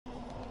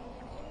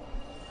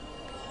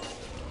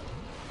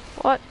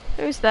What?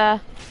 Who's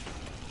there?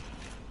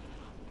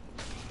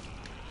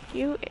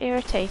 You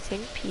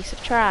irritating piece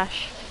of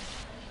trash.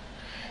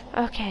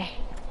 Okay.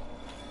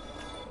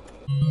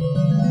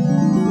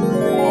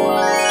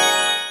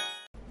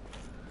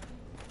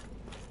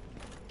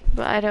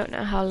 But I don't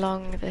know how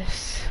long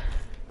this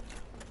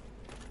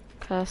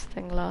curse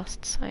thing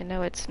lasts. I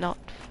know it's not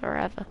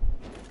forever.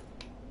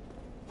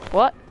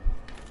 What?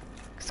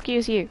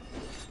 Excuse you.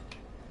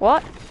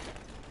 What?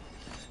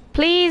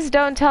 Please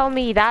don't tell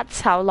me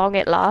that's how long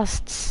it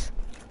lasts.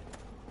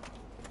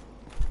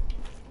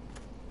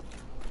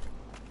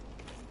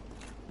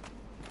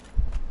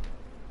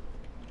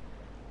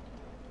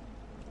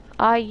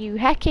 Are you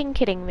hecking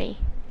kidding me?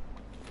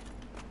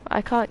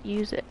 I can't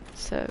use it,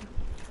 so...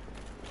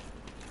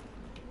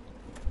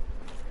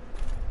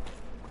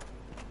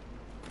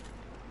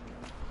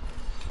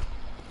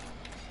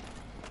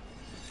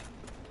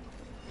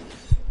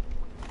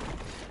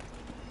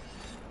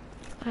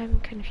 I'm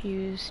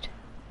confused.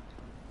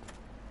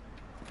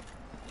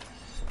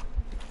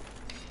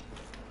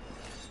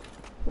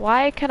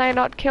 Why can I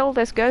not kill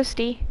this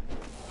ghosty?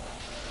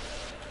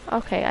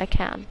 Okay, I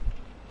can.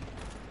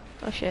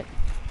 Oh shit.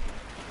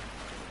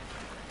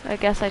 I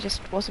guess I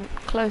just wasn't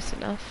close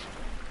enough.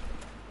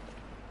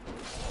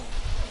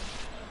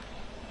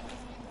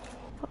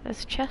 Oh,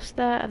 there's a chest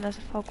there and there's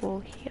a fog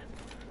wall here.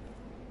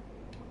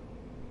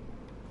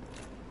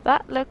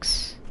 That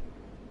looks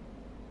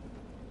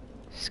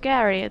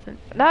scarier than...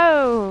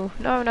 No!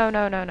 No, no,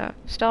 no, no, no.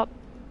 Stop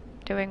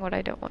doing what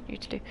I don't want you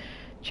to do.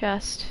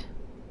 Chest.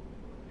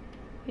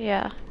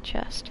 Yeah,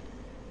 chest.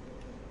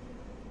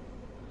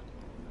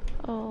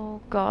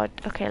 Oh god.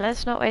 Okay,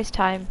 let's not waste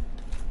time.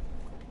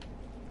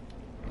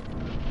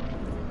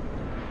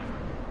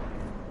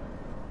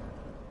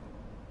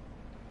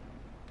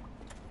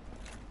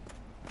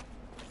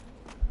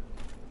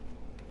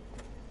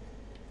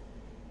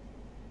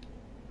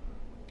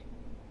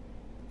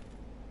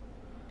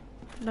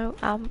 No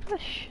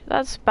ambush?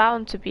 That's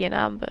bound to be an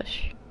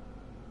ambush.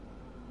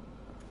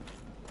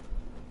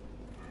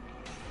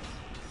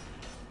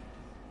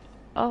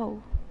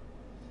 Oh.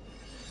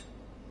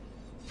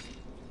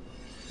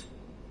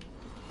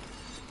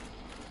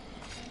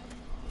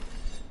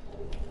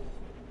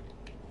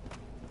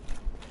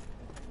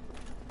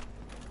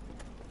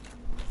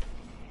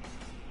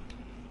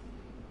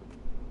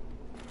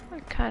 I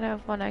kind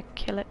of want to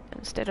kill it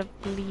instead of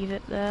leave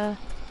it there.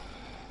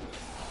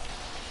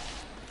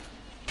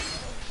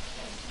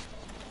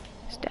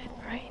 It's dead,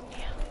 right?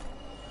 Yeah.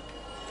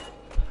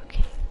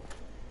 Okay.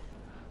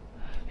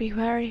 Be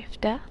wary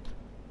of death.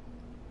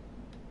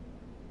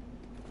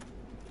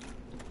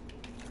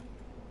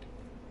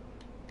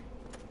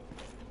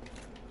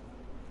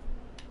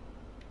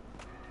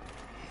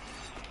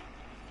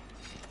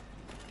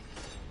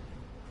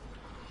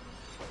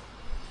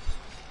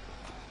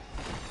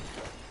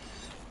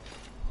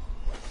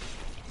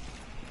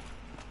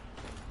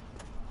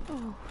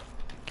 Oh,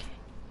 okay.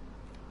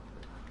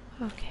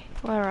 Okay,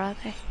 where are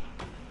they?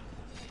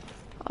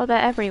 Oh,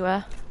 they're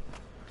everywhere.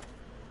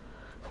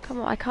 Come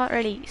on, I can't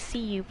really see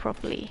you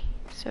properly,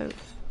 so...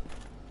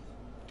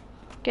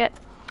 Get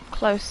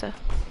closer.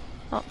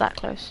 Not that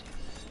close.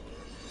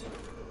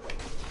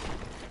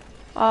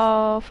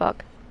 Oh,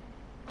 fuck.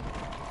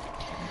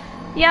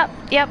 Yep,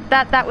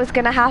 that was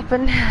gonna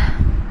happen.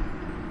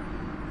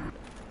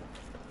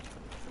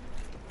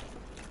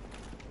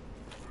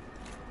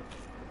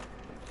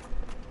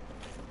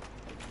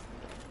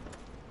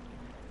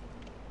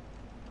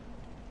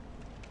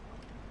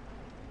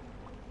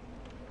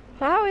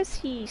 How is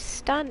he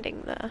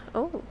standing there?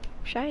 Oh,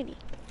 shiny.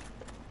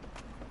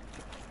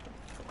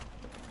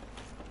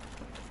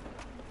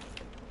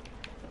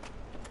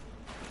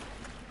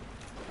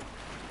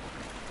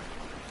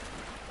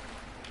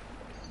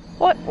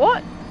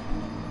 What?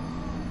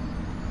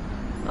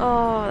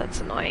 Oh,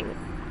 that's annoying.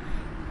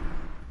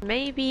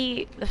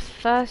 Maybe the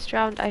first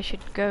round I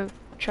should go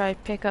try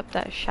pick up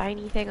that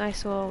shiny thing I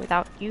saw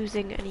without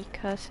using any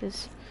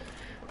curses.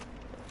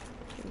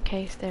 In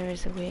case there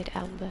is a weird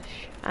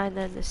ambush. And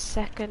then the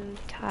second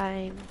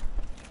time...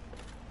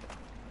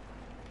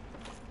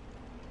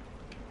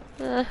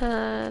 no,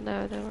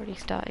 they're already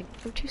starting.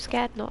 I'm too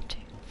scared not to.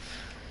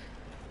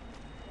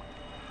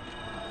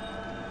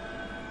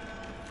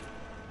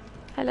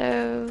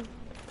 Hello.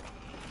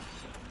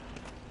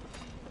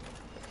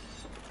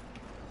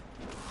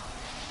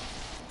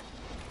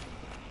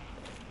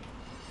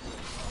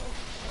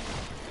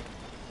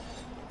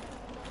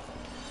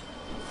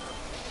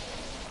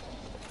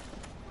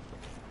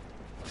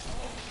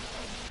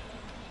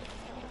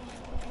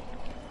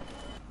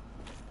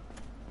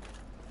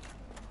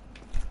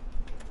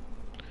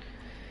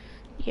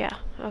 Yeah,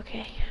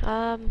 okay.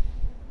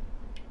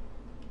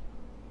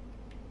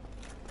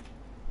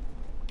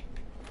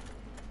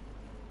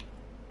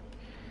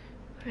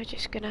 We're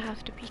just gonna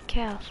have to be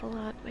careful,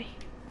 aren't we?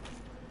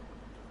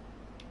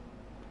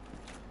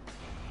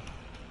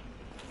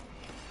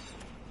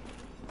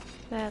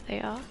 There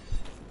they are.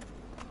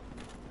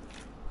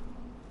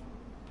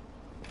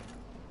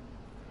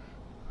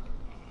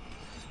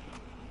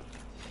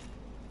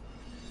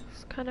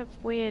 kind of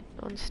weird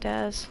on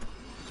stairs.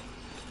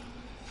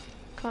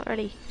 Can't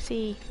really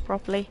see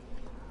properly.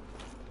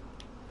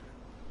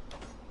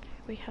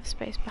 We have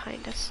space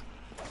behind us.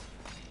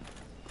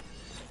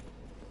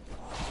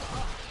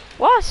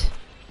 What?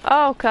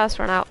 Oh, curse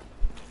run out.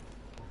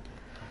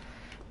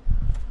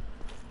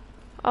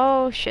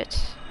 Oh shit.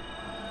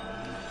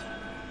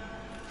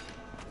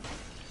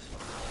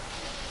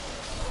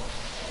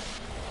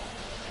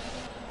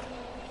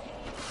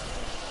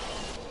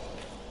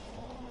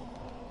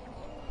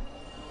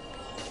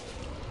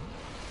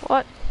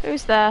 What?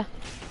 Who's there?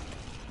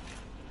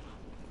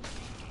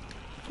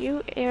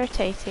 You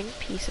irritating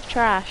piece of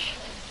trash.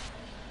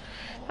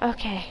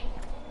 Okay.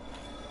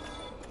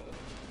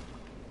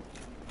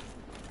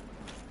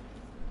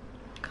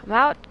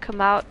 Come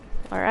out,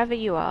 wherever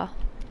you are.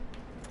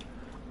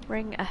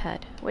 Ring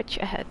ahead. Which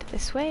ahead?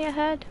 This way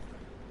ahead?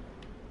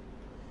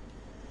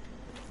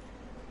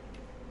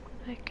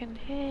 I can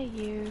hear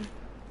you.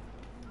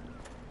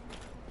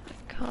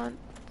 I can't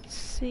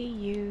see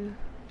you.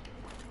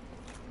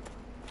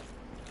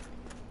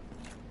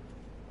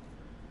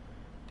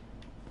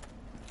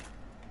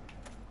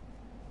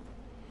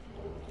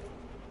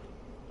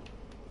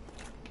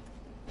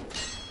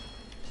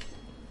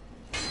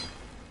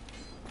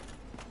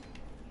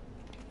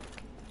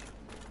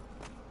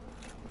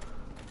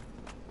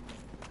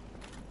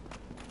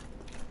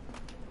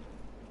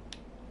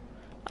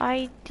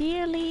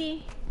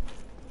 Ideally,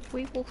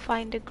 we will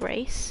find a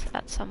grace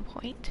at some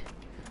point.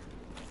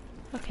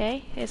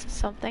 Okay, here's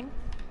something.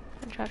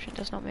 Contraption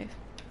does not move.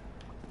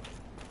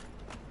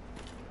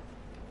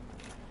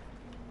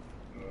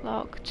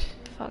 Locked.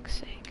 Fuck's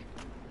sake.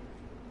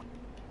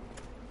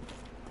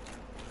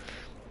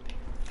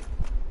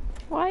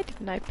 Why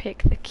didn't I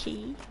pick the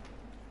key?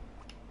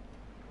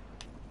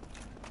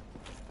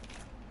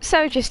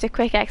 So, just a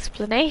quick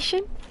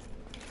explanation.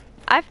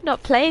 I've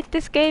not played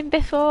this game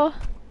before.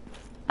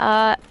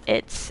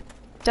 It's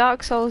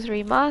Dark Souls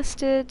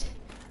Remastered.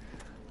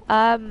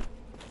 I'm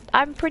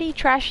pretty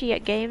trashy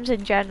at games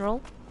in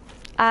general,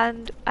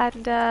 and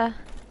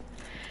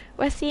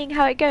we're seeing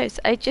how it goes.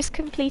 I just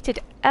completed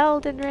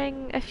Elden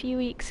Ring a few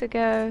weeks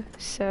ago,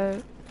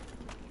 so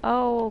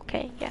oh,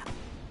 okay, yeah,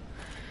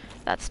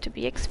 that's to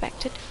be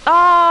expected.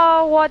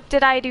 Oh, what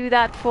did I do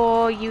that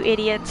for, you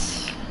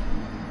idiots?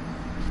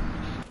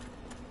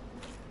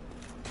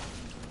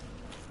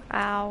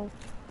 Ow.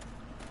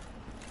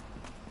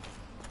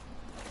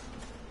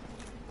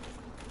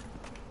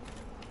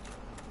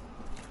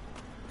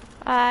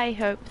 I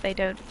hope they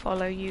don't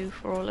follow you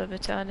for all of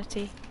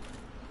eternity.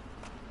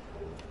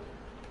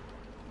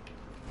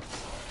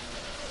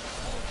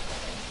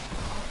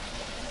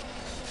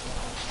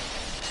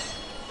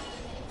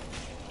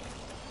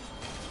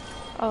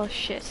 Oh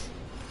shit.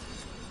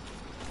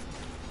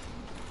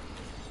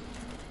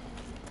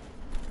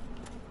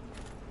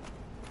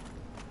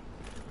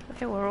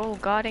 Okay, we're all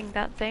guarding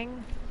that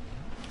thing.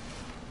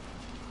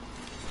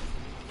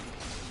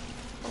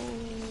 Oh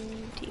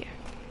dear.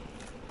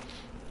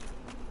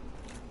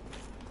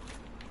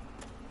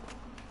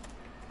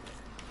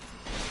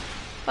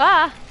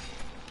 Ah!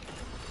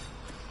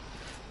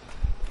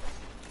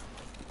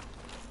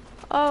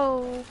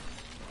 Oh,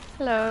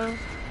 hello.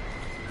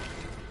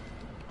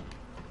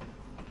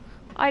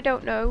 I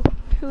don't know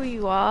who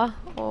you are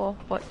or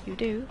what you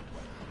do.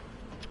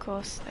 Of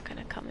course, they're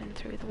gonna come in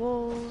through the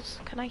walls.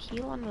 Can I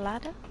heal on the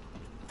ladder?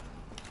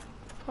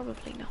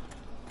 Probably not.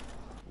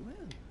 Well,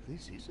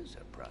 this is a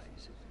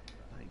surprise.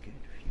 I get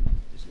few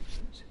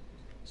visitors.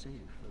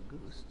 Save for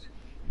ghosts.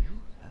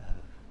 You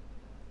have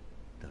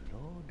the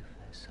Lord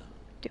Vessel.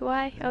 Do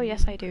I? Oh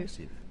yes, I do.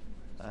 Impressive.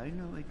 I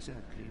know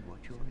exactly what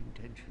your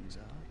intentions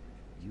are.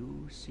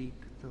 You seek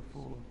the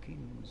four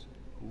kings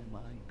whom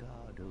I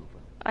guard over.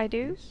 I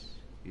do? This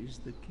is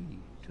the key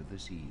to the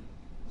seal.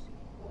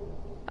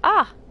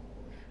 Ah!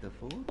 The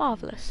four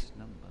Marvelous. kings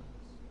number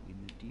in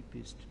the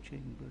deepest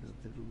chamber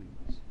of the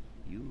ruins.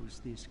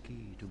 Use this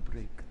key to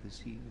break the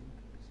seal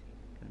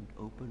and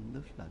open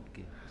the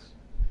floodgates.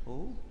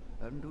 Oh,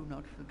 and do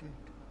not forget,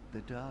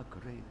 the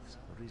dark wraiths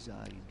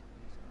reside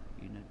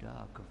in a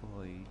dark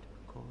void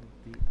called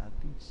the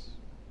Abyss.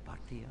 But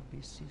the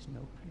Abyss is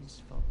no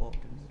place for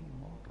ordinary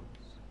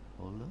mortals.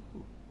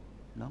 Although,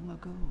 long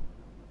ago,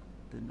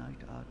 the knight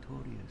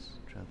Artorius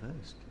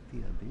traversed the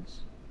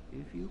Abyss.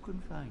 If you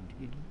can find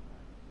him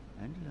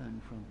and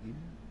learn from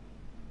him,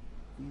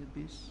 the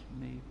Abyss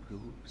may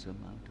prove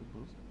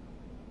surmountable.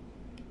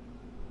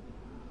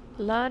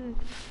 Learn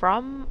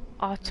from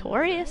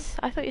Artorius?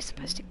 I thought you were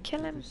supposed to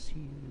kill him.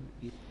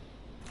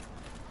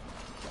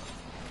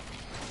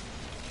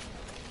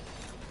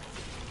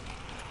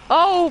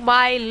 Oh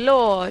my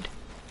lord!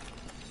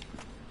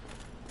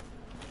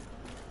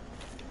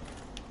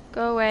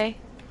 Go away.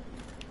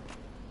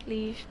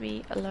 Leave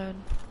me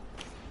alone.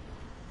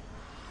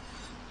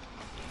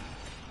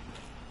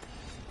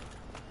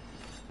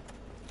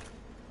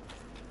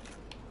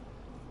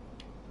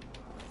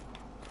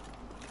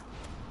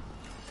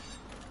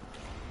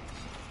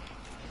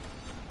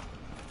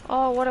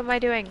 Oh, what am I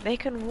doing? They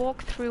can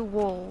walk through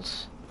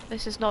walls.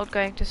 This is not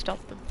going to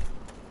stop them.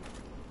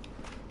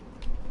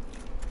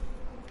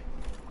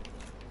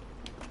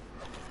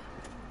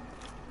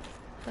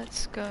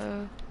 let's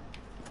go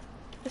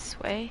this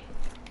way.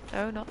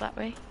 No, not that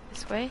way.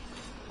 This way.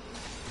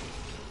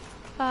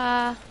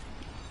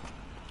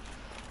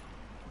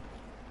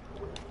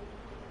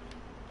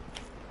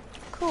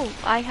 Cool,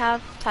 I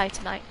have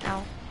Titanite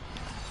now.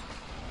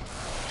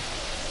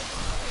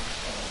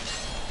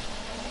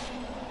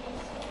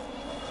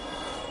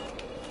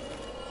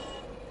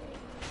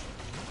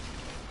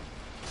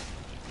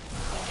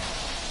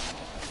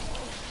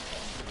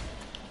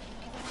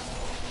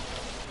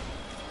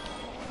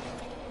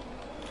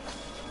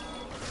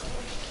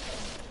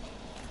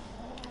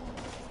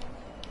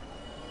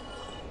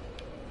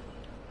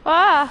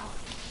 Ah!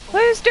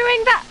 Who's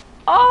doing that?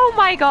 Oh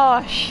my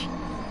gosh!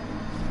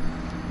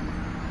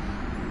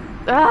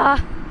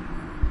 Ah!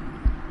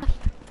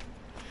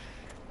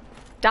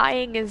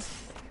 Dying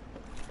is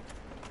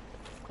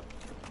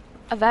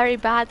a very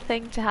bad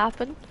thing to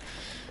happen.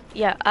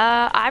 Yeah,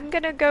 I'm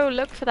gonna go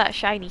look for that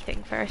shiny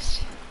thing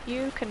first.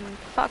 You can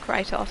fuck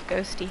right off,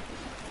 Ghosty.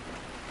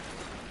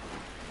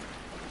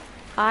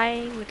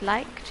 I would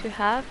like to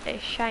have a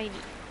shiny.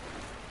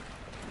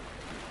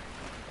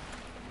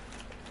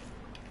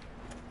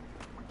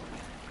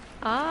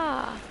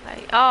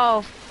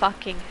 Oh,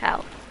 fucking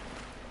hell.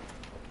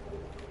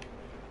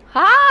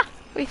 Ah!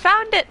 We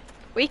found it!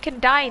 We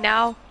can die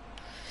now.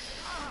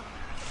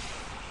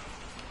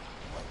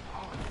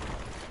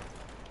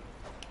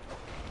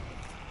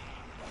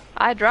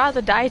 I'd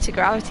rather die to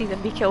gravity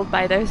than be killed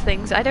by those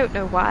things. I don't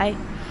know why.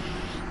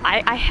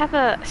 I have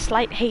a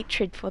slight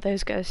hatred for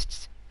those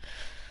ghosts.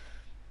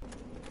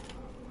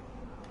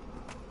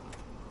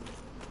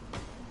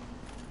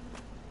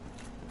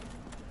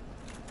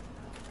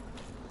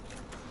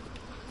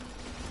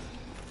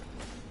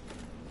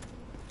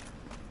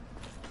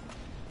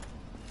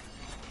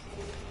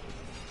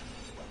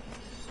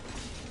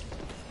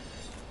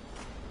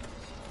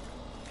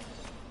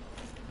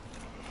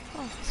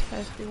 Oh, I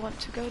suppose we want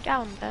to go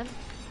down then.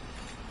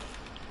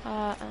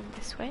 And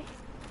this way.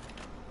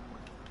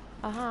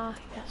 Aha,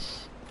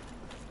 yes.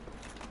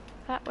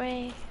 That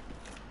way.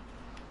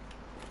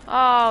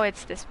 Oh,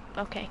 it's this.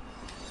 Okay.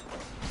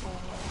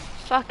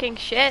 Fucking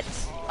shit.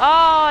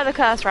 Oh, the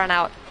curse ran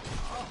out.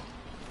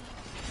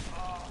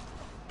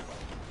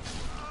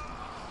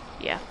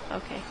 Yeah,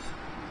 okay.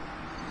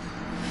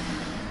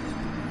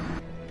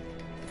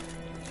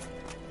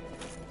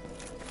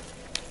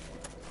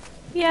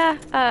 Yeah,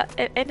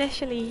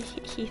 initially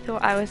he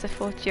thought I was a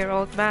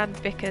 40-year-old man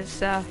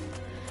because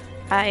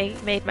I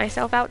made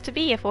myself out to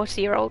be a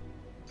 40-year-old.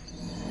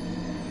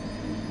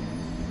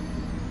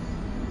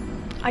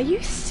 Are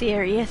you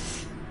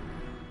serious?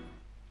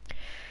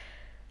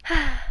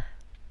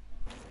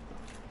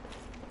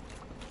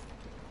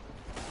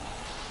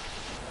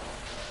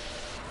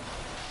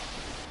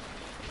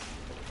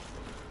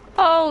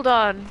 Hold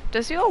on.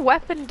 Does your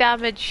weapon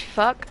damage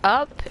fuck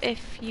up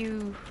if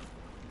you...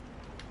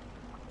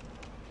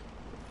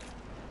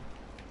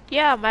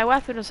 Yeah, my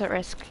weapon was at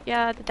risk.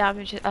 Yeah, the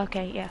damage is...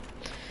 Okay, yeah.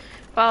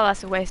 Well,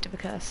 that's a waste of a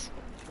curse.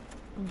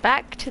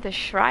 Back to the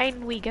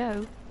shrine we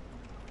go.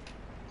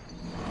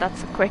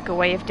 That's a quicker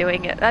way of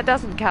doing it. That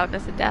doesn't count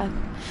as a death.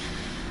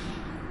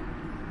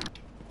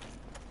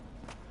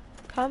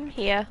 Come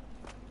here.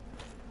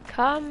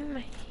 Come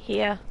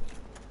here.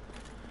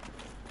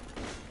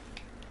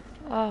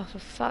 Oh, for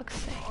fuck's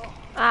sake.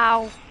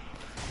 Ow.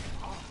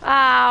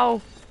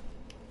 Ow.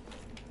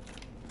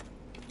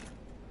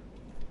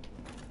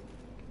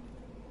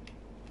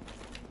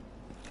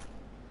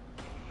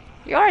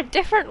 You're a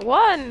different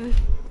one.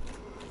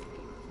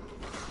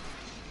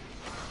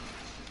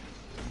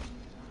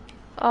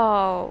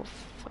 Oh,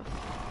 for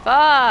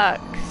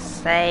fuck's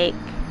sake.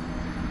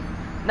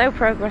 No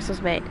progress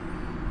was made.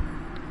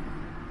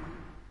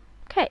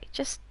 Okay,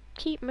 just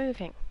keep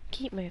moving.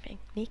 Keep moving.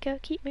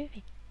 Nicho, keep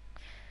moving.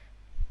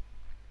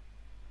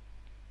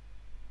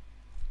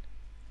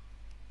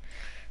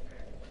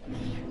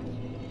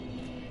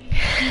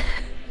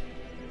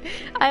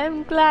 I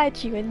am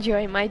glad you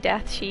enjoy my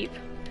death, sheep.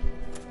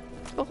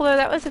 Although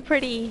that was a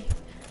pretty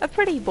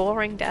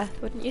boring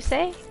death, wouldn't you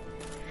say?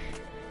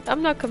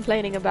 I'm not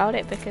complaining about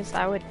it because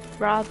I would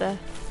rather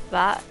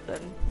that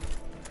than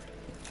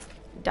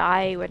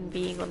die when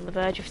being on the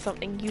verge of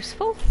something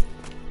useful.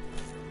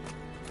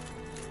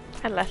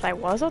 Unless I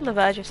was on the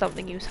verge of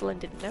something useful and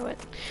didn't know it.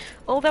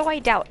 Although I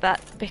doubt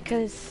that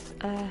because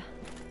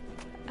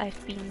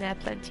I've been there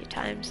plenty of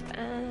times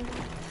and...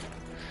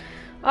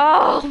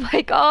 Oh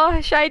my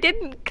gosh, I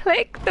didn't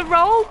click the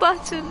roll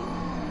button!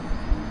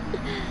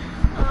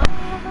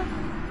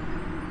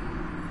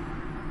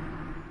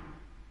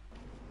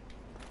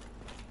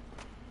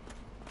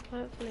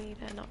 Hopefully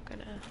they're not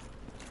gonna...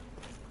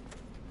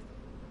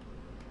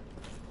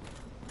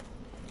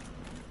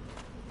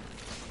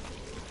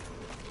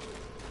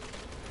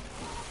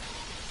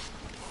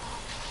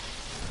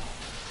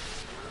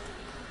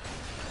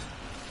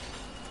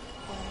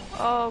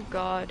 Oh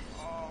god.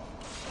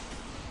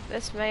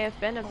 This may have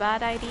been a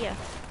bad idea.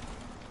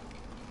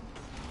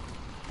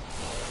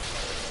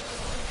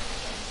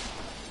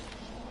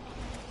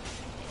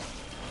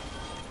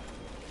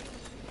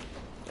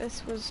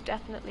 This was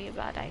definitely a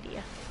bad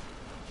idea.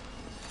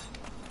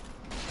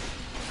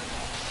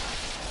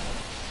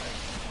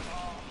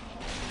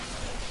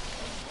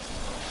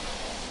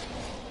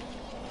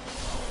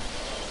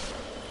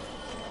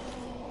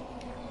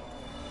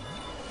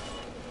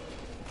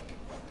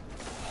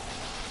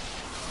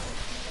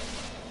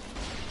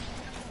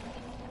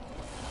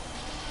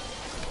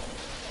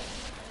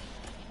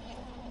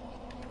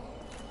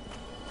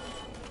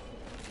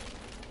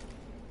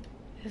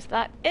 Is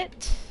that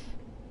it?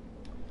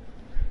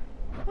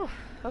 Whew,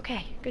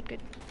 okay, good, good.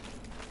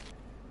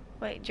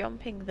 Wait,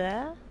 jumping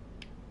there?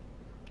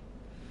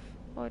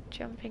 Or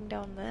jumping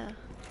down there?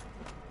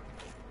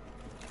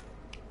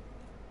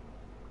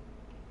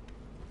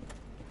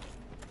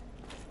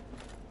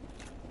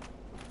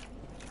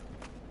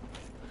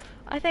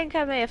 I think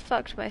I may have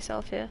fucked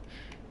myself here.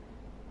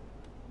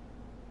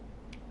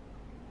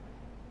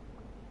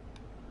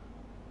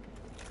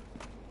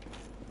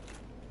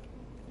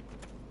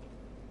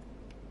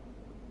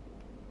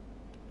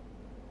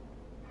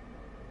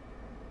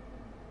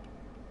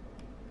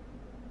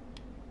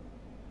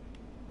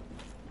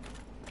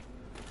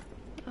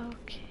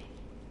 Okay.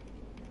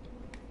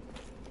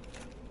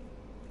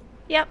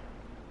 Yep.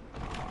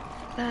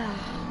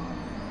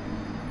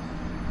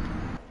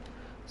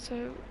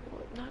 So,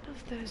 none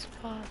of those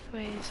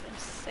pathways are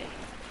safe.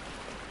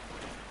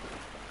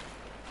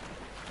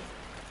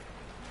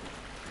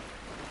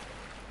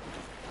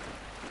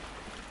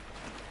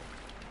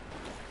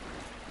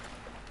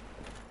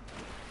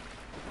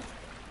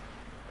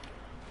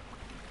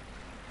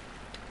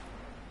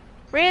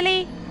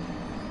 Really?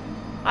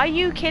 Are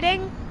you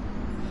kidding?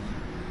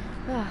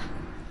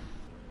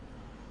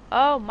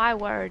 Oh my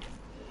word.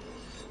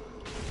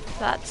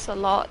 That's a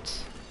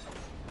lot.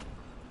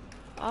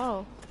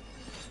 Oh.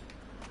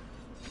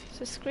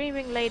 So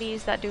screaming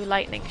ladies that do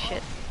lightning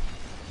shit.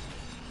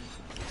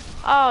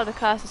 Oh, the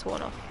curse is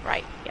worn off.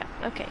 Right, yeah,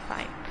 okay,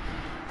 fine.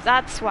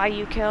 That's why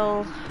you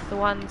kill the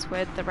ones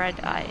with the red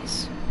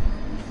eyes.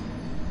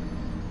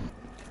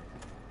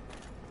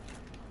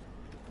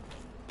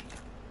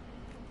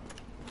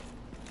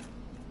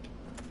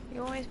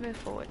 You always move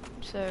forward,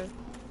 so...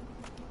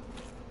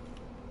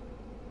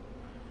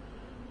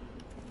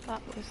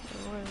 That was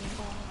the room.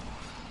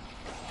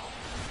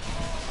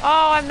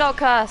 Oh, I'm not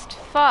cursed.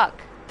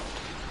 Fuck.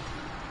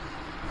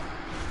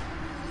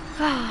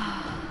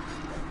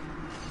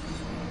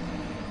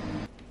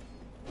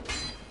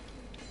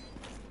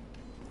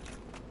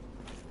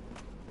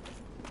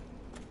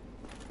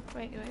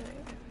 Wait.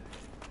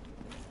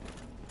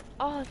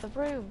 Oh, the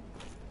room.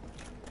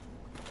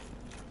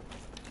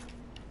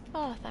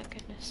 Oh, thank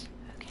goodness.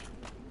 Okay.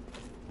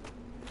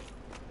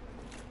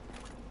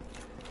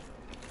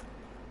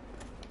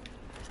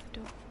 Where's the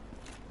door?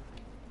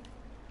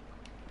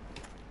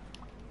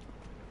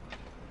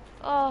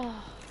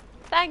 Oh,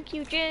 thank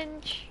you,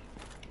 Ginge.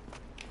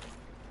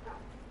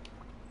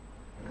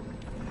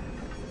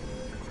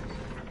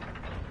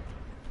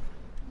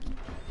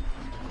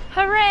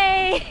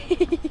 Hooray!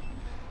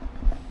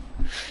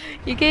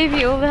 You gave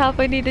me all the help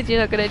I needed, you're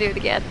not gonna do it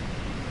again.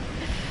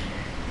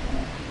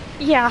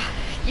 Yeah,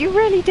 you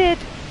really did.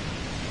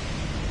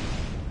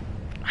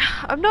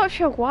 I'm not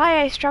sure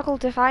why I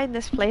struggled to find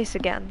this place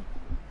again.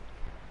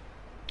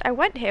 I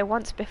went here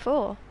once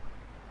before.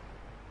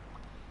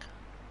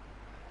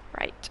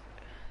 Right.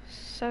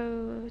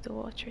 So the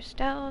water's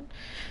down,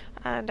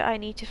 and I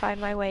need to find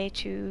my way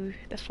to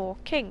the Four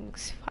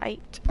Kings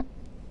fight.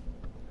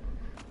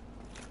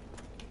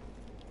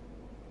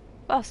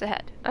 What's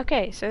ahead?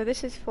 Okay, so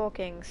this is Four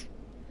Kings.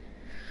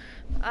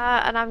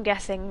 And I'm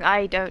guessing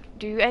I don't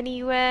do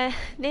anywhere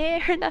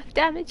near enough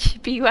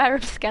damage. Beware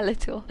of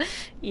Skeletor.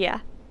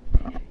 Yeah.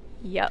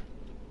 Yup.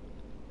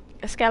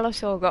 A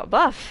Skeletor got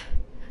buff.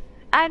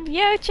 And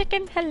yo,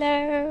 chicken,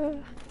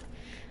 hello.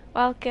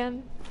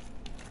 Welcome.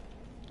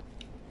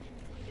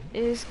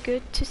 It is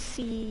good to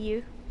see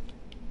you.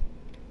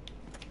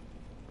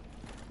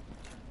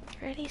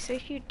 Really? So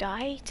if you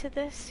die to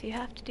this, you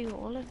have to do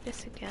all of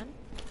this again?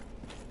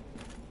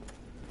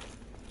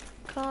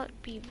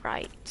 Can't be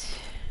right.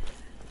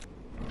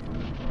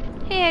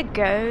 Here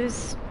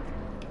goes.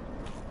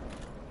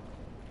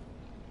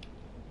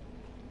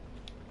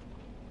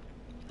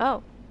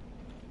 Oh.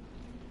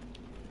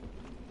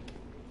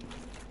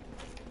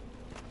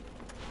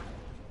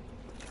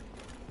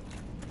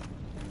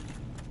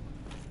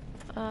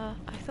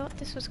 I thought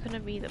this was gonna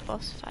be the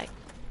boss fight.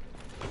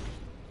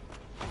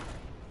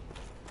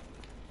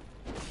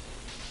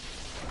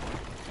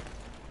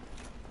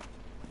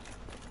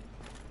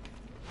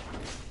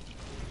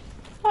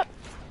 What?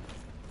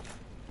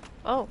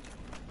 Oh.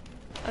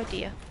 Oh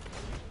dear.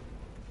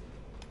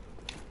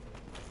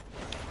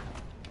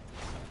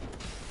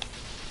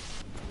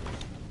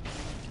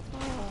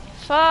 Oh,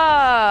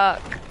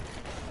 fuck!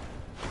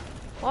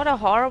 What a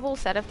horrible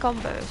set of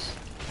combos.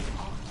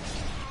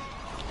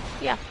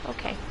 Yeah,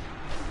 okay.